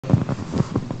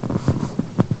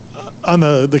On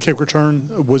the kick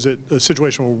return, was it a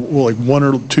situation where like one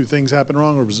or two things happened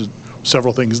wrong, or was it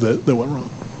several things that went wrong?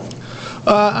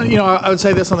 I would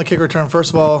say this on the kick return.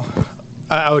 First of all,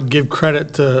 I would give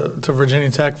credit to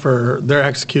Virginia Tech for their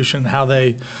execution, how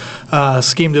they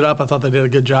schemed it up. I thought they did a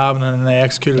good job, and then they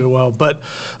executed it well. But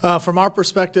from our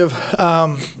perspective,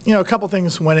 a couple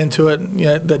things went into it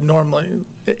that normally,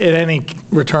 at any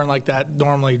return like that,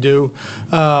 normally do.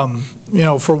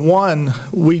 For one,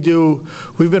 we've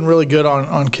been really good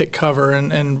on kick cover,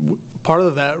 and part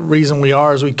of that reason we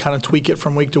are is we kind of tweak it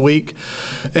from week to week.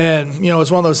 And,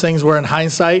 it's one of those things where in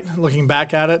hindsight, looking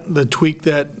back at it, the tweak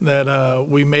that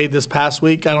we made this past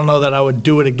week, I don't know that I would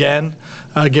do it again,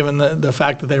 given the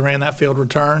fact that they ran that field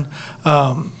return.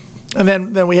 And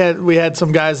then we had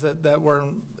some guys that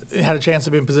had a chance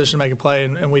to be in position to make a play,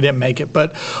 and we didn't make it.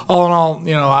 But all in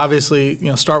all,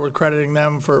 obviously, start with crediting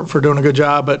them for doing a good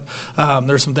job. But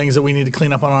there's some things that we need to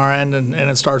clean up on our end, and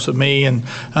it starts with me and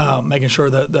making sure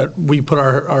that we put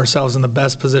ourselves in the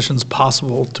best positions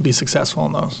possible to be successful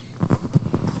in those.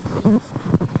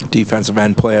 Defensive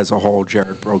end play as a whole,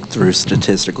 Jared broke through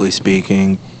statistically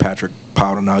speaking. Patrick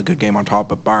piled another good game on top,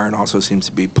 but Byron also seems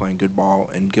to be playing good ball.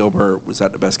 And Gilbert, was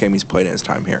that the best game he's played in his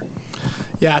time here?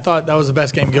 Yeah, I thought that was the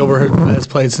best game Gilbert has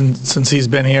played since he's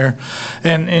been here.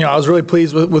 And, I was really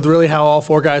pleased with really how all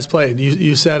four guys played.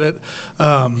 You said it.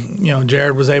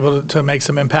 Jared was able to make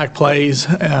some impact plays.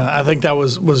 I think that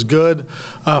was good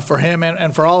for him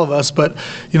and for all of us. But,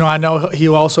 I know he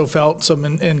also felt some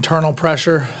internal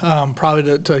pressure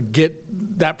probably to get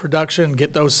that production,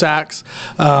 get those sacks.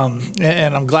 And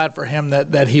I'm glad for him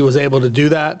that he was able to do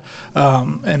that.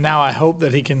 And now I hope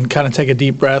that he can kind of take a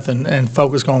deep breath and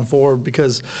focus going forward,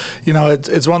 because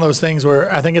it's one of those things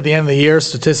where I think at the end of the year,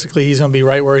 statistically, he's going to be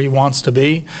right where he wants to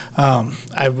be.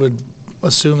 I would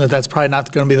assume that's probably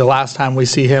not going to be the last time we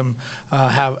see him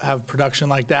have production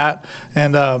like that.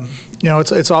 And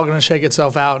it's all going to shake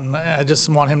itself out, and I just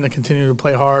want him to continue to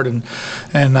play hard and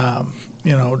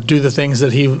do the things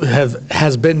that he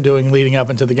has been doing leading up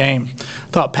into the game.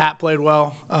 Thought Pat played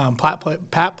well.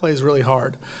 Pat plays really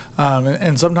hard,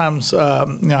 and sometimes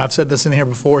I've said this in here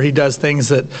before. He does things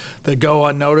that go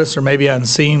unnoticed or maybe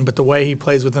unseen, but the way he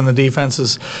plays within the defense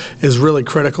is really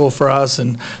critical for us.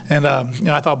 And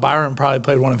I thought Byron probably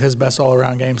played one of his best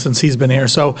all-around games since he's been here.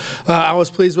 So I was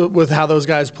pleased with how those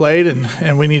guys played,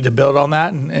 and we need to build on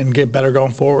that and get better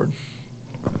going forward.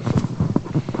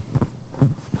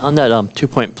 On that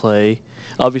 2-point play,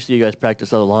 obviously you guys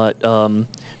practice that a lot.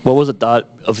 What was the thought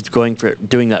of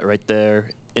doing that right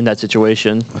there in that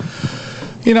situation?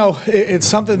 It's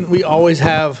something we always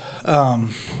have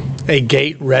a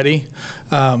gate ready,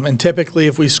 and typically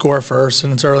if we score first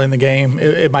and it's early in the game,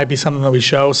 it might be something that we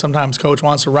show. Sometimes coach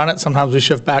wants to run it. Sometimes we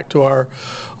shift back to our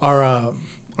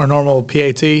normal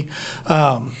PAT.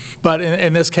 But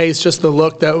in this case, just the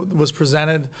look that was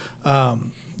presented,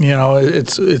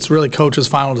 it's really coach's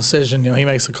final decision. He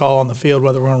makes the call on the field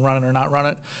whether we're going to run it or not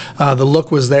run it. The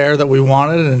look was there that we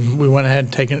wanted, and we went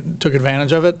ahead and took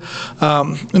advantage of it.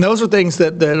 And those are things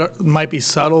that might be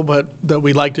subtle, but that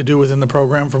we like to do within the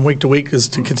program from week to week, is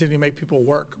to continue to make people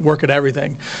work at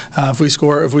everything. If we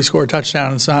score a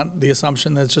touchdown, it's not the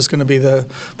assumption that it's just going to be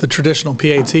the traditional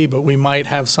PAT, but we might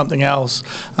have something else.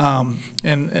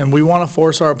 And we want to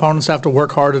force our opponents to have to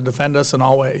work hard to defend us in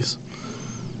all ways.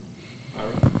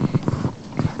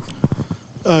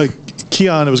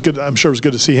 Keon, it was good. I'm sure it was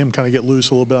good to see him kind of get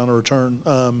loose a little bit on a return.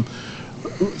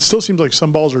 It still seems like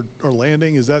some balls are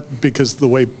landing. Is that because the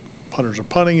way punters are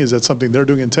punting? Is that something they're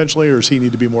doing intentionally, or does he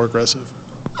need to be more aggressive?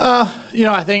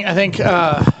 I think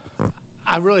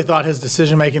I really thought his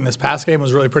decision-making this past game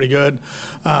was really pretty good.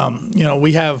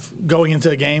 We have going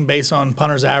into a game based on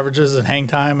punters' averages and hang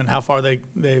time and how far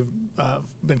they've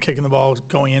been kicking the ball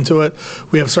going into it.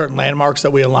 We have certain landmarks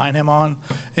that we align him on.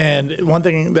 And one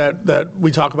thing that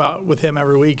we talk about with him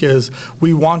every week is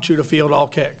we want you to field all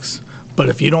kicks. But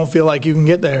if you don't feel like you can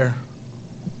get there,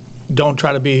 don't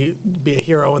try to be a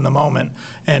hero in the moment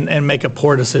and make a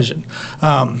poor decision.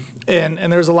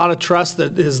 And there's a lot of trust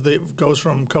that goes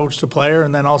from coach to player,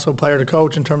 and then also player to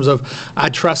coach, in terms of, I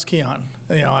trust Keon.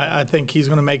 I think he's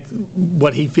going to make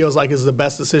what he feels like is the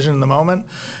best decision in the moment.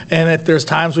 And if there's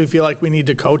times we feel like we need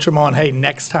to coach him on, hey,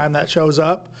 next time that shows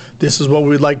up, this is what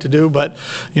we'd like to do. But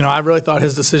I really thought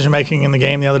his decision making in the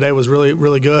game the other day was really,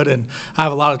 really good, and I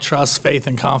have a lot of trust, faith,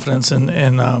 and confidence in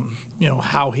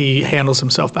how he handles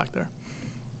himself back there.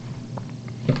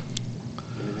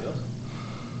 Anything else?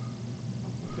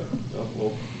 Okay. No,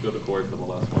 we'll go to Corey for the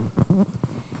last one.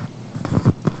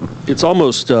 it's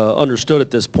almost understood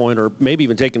at this point, or maybe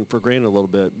even taken for granted a little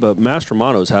bit, but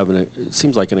Mastromanno's having, it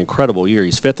seems like an incredible year.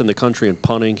 He's 5th in the country in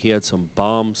punting. He had some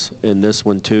bombs in this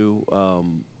one, too.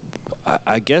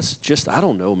 I guess just, I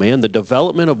don't know, man, the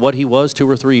development of what he was 2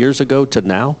 or 3 years ago to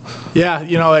now. Yeah,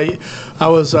 you know, I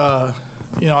was,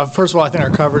 you know, first of all, I think our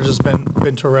coverage has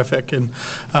been terrific, and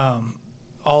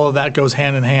all of that goes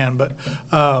hand in hand. But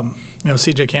you know,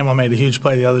 C.J. Campbell made a huge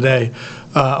play the other day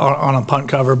on a punt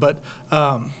cover. But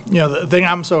you know, the thing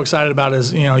I'm so excited about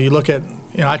is, you know, you look at,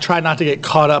 you know, I try not to get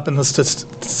caught up in the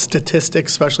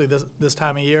statistics, especially this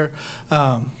time of year.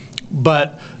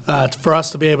 But for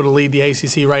us to be able to lead the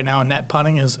ACC right now in net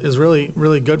punting is really,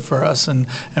 really good for us, and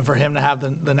for him to have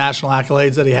the national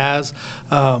accolades that he has,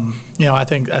 you know, I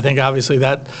think obviously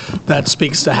that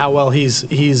speaks to how well he's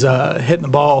hitting the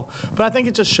ball. But I think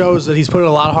it just shows that he's put a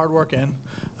lot of hard work in.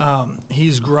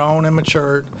 He's grown and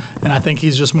matured, and I think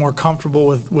he's just more comfortable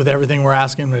with everything we're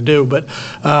asking him to do. But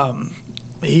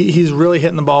he's really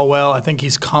hitting the ball well. I think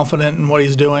he's confident in what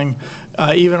he's doing.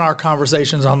 Even our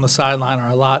conversations on the sideline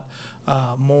are a lot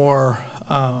more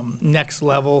next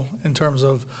level in terms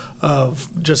of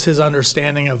just his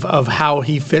understanding of how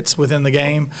he fits within the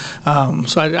game.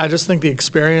 So I just think the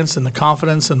experience and the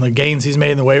confidence and the gains he's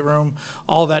made in the weight room,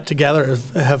 all that together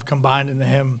have combined into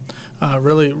him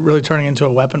really turning into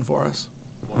a weapon for us.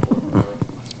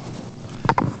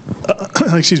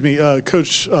 Excuse me,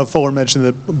 Coach Fuller mentioned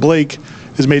that Blake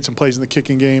has made some plays in the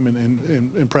kicking game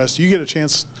and impressed. You get a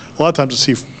chance a lot of times to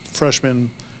see freshmen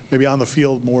maybe on the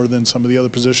field more than some of the other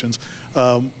positions.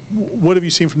 What have you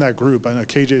seen from that group? I know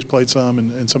KJ's played some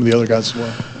and some of the other guys as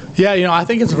well. Yeah, you know, I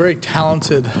think it's a very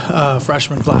talented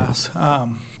freshman class.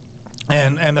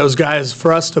 And those guys,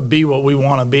 for us to be what we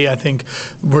want to be, I think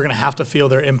we're going to have to feel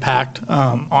their impact,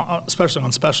 especially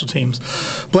on special teams.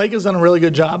 Blake has done a really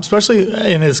good job,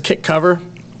 especially in his kick cover.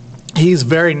 He's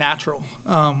very natural,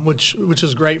 which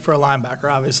is great for a linebacker,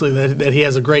 obviously, that he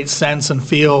has a great sense and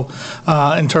feel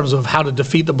in terms of how to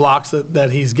defeat the blocks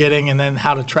that he's getting, and then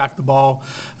how to track the ball.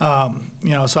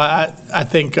 You know, so I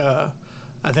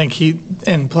think he,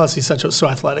 and plus he's so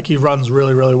athletic. He runs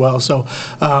really, really well. So,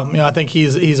 you know, I think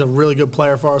he's a really good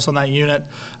player for us on that unit.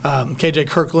 KJ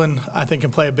Kirkland, I think,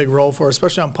 can play a big role for us,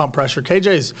 especially on pump pressure.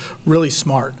 KJ's really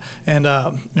smart, and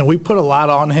you know, we put a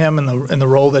lot on him in the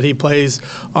role that he plays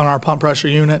on our pump pressure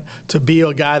unit to be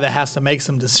a guy that has to make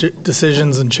some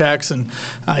decisions and checks, and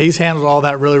he's handled all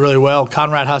that really, really well.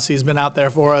 Conrad Hussey's been out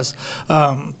there for us.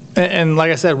 And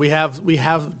like I said, we have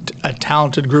a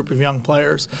talented group of young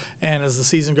players, and as the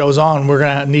season goes on, we're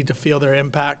going to need to feel their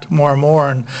impact more and more,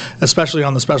 and especially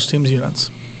on the special teams units.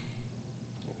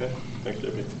 Okay, thanks,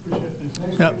 JP.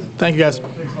 Appreciate it. Yep. Thank you, guys.